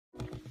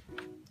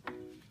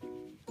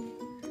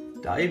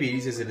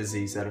Diabetes is a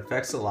disease that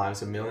affects the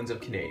lives of millions of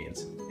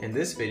Canadians. In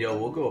this video,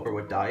 we'll go over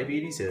what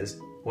diabetes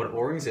is, what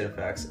organs it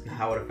affects and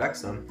how it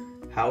affects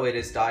them, how it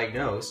is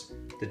diagnosed,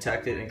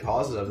 detected and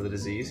causes of the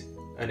disease,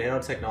 a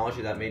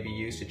nanotechnology that may be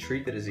used to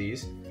treat the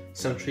disease,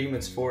 some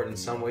treatments for it and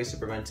some ways to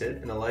prevent it,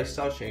 and the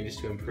lifestyle changes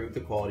to improve the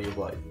quality of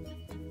life.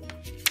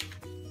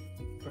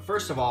 But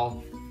first of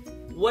all,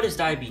 what is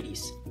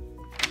diabetes?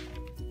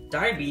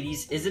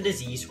 Diabetes is a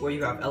disease where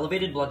you have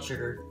elevated blood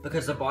sugar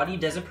because the body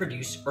doesn't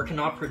produce or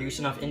cannot produce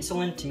enough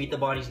insulin to meet the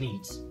body's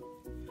needs.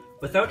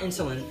 Without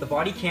insulin, the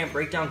body can't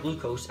break down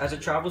glucose as it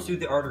travels through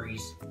the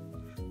arteries.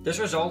 This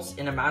results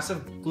in a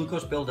massive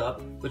glucose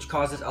buildup, which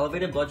causes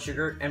elevated blood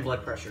sugar and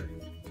blood pressure.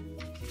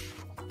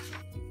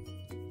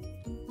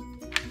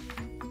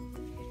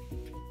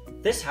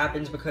 This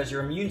happens because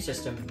your immune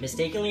system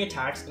mistakenly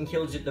attacks and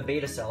kills the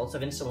beta cells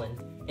of insulin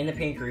in the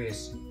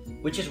pancreas,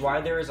 which is why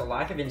there is a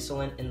lack of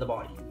insulin in the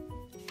body.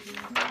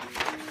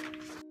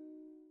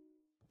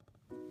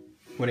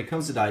 When it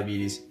comes to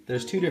diabetes,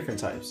 there's two different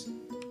types.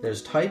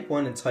 There's type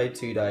 1 and type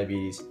 2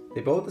 diabetes.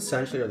 They both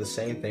essentially are the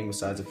same thing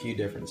besides a few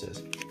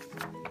differences.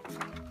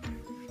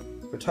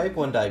 For type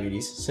 1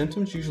 diabetes,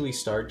 symptoms usually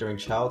start during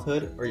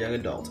childhood or young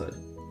adulthood.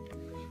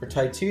 For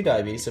type 2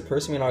 diabetes, a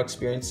person may not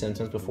experience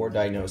symptoms before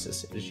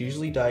diagnosis. It is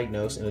usually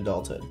diagnosed in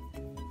adulthood.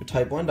 For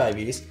type 1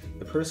 diabetes,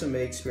 the person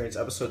may experience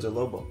episodes of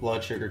low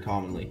blood sugar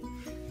commonly.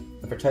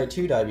 And for type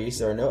 2 diabetes,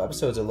 there are no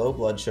episodes of low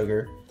blood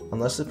sugar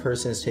unless the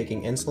person is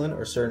taking insulin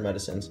or certain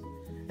medicines.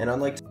 And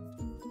unlike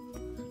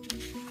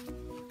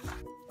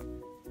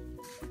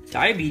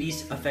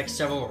diabetes affects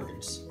several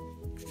organs.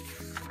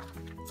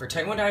 For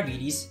type 1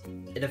 diabetes,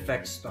 it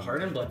affects the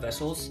heart and blood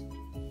vessels,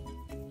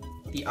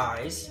 the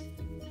eyes,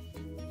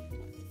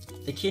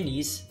 the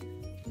kidneys,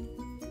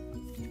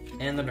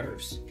 and the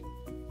nerves.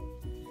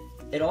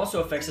 It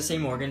also affects the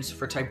same organs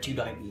for type 2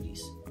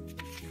 diabetes.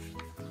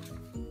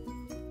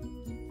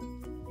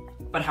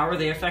 But how are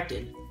they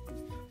affected?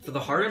 For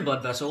the heart and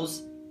blood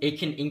vessels, it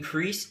can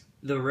increase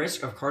the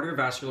risk of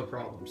cardiovascular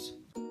problems.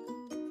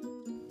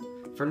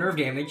 For nerve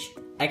damage,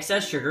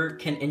 excess sugar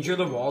can injure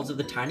the walls of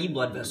the tiny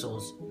blood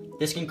vessels.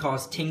 This can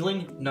cause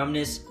tingling,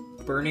 numbness,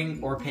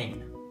 burning, or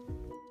pain.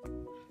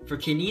 For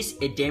kidneys,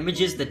 it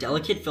damages the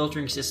delicate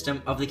filtering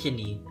system of the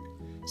kidney.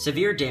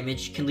 Severe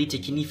damage can lead to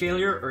kidney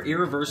failure or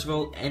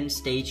irreversible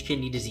end-stage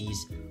kidney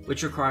disease,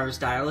 which requires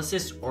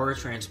dialysis or a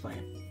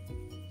transplant.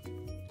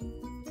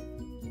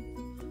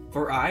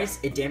 For eyes,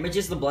 it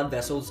damages the blood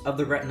vessels of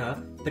the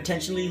retina,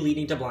 potentially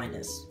leading to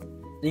blindness.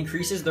 It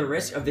increases the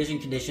risk of vision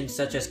conditions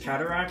such as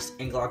cataracts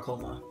and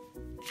glaucoma.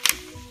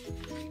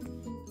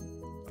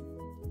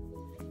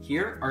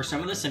 Here are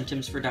some of the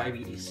symptoms for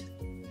diabetes.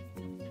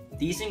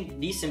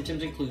 These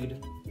symptoms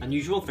include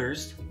unusual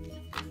thirst,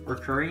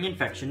 recurring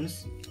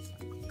infections,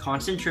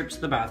 constant trips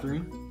to the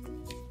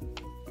bathroom,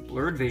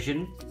 blurred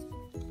vision,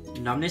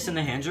 numbness in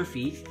the hands or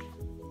feet,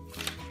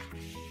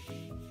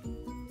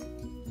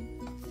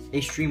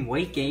 extreme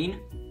weight gain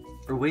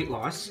or weight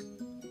loss,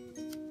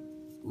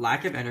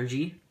 lack of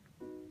energy,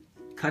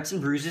 cuts and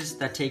bruises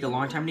that take a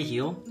long time to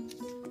heal,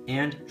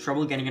 and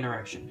trouble getting an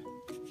erection.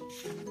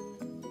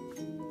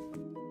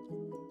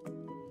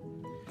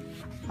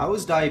 How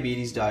is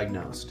diabetes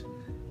diagnosed?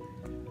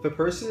 If a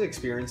person is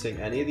experiencing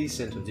any of these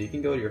symptoms, you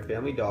can go to your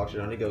family doctor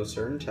to undergo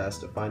certain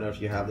tests to find out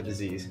if you have the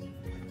disease.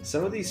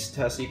 Some of these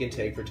tests you can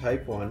take for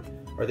type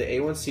 1 are the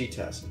A1C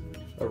test,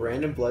 a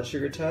random blood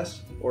sugar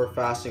test, or a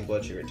fasting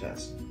blood sugar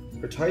test.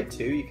 For type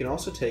 2, you can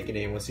also take an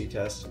A1C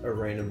test, a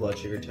random blood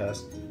sugar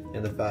test,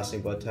 and the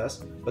fasting blood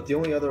test, but the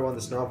only other one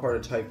that's not part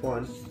of type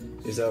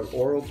 1 is an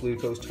oral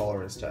glucose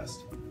tolerance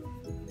test.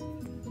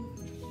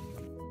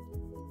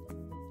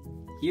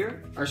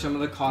 Here are some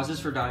of the causes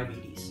for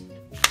diabetes.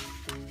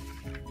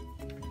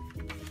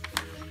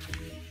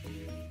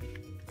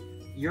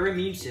 Your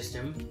immune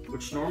system,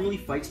 which normally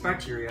fights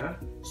bacteria,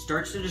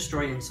 starts to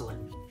destroy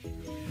insulin.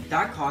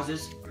 That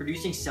causes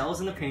producing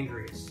cells in the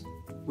pancreas,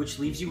 which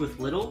leaves you with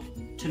little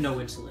to no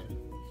insulin.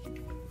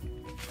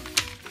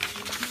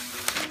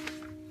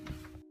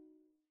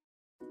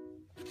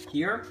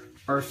 Here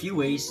are a few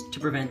ways to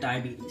prevent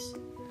diabetes.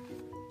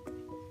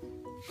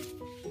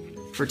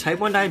 For type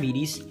 1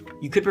 diabetes,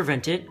 you could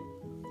prevent it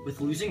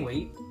with losing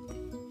weight,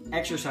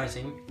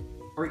 exercising,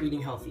 or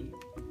eating healthy.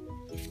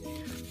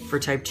 For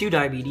type 2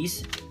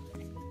 diabetes,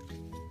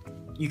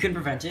 you can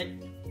prevent it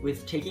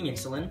with taking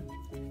insulin,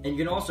 and you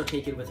can also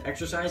take it with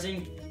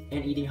exercising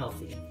and eating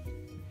healthy.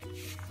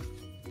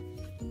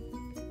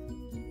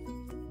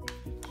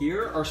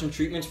 Here are some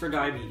treatments for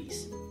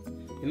diabetes.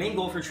 The main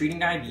goal for treating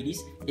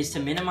diabetes is to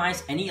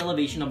minimize any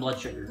elevation of blood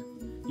sugar.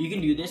 You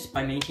can do this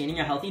by maintaining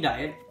a healthy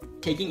diet,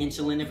 taking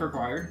insulin if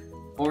required,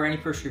 or any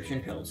prescription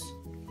pills.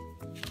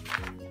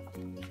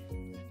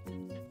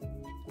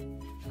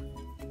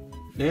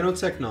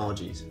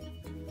 Nanotechnologies.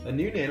 A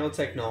new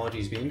nanotechnology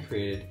is being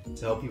created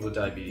to help people with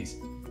diabetes.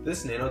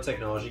 This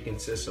nanotechnology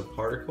consists of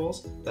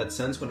particles that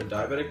sense when a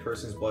diabetic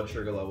person's blood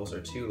sugar levels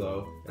are too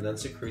low and then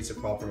secretes a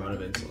proper amount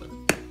of insulin.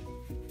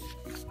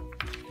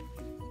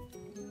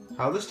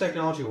 How this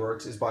technology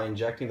works is by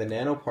injecting the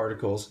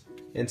nanoparticles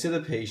into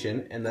the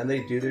patient, and then they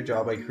do their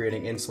job by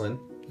creating insulin,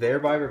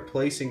 thereby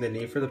replacing the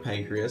need for the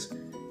pancreas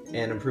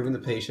and improving the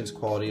patient's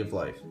quality of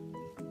life.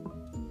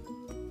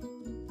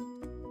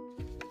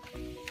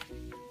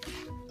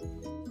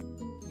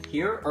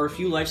 Here are a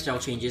few lifestyle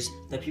changes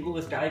that people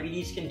with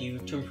diabetes can do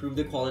to improve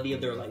the quality of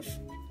their life.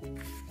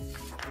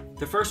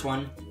 The first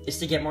one is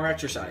to get more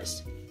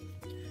exercise.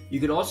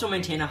 You could also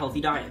maintain a healthy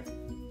diet.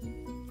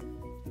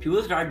 People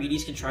with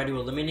diabetes can try to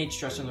eliminate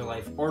stress in their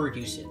life or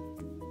reduce it.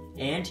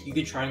 And you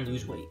could try and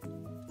lose weight.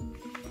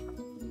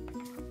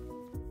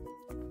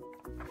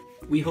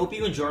 We hope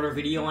you enjoyed our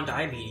video on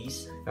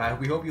diabetes.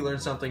 We hope you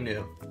learned something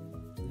new.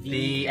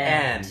 The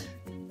end.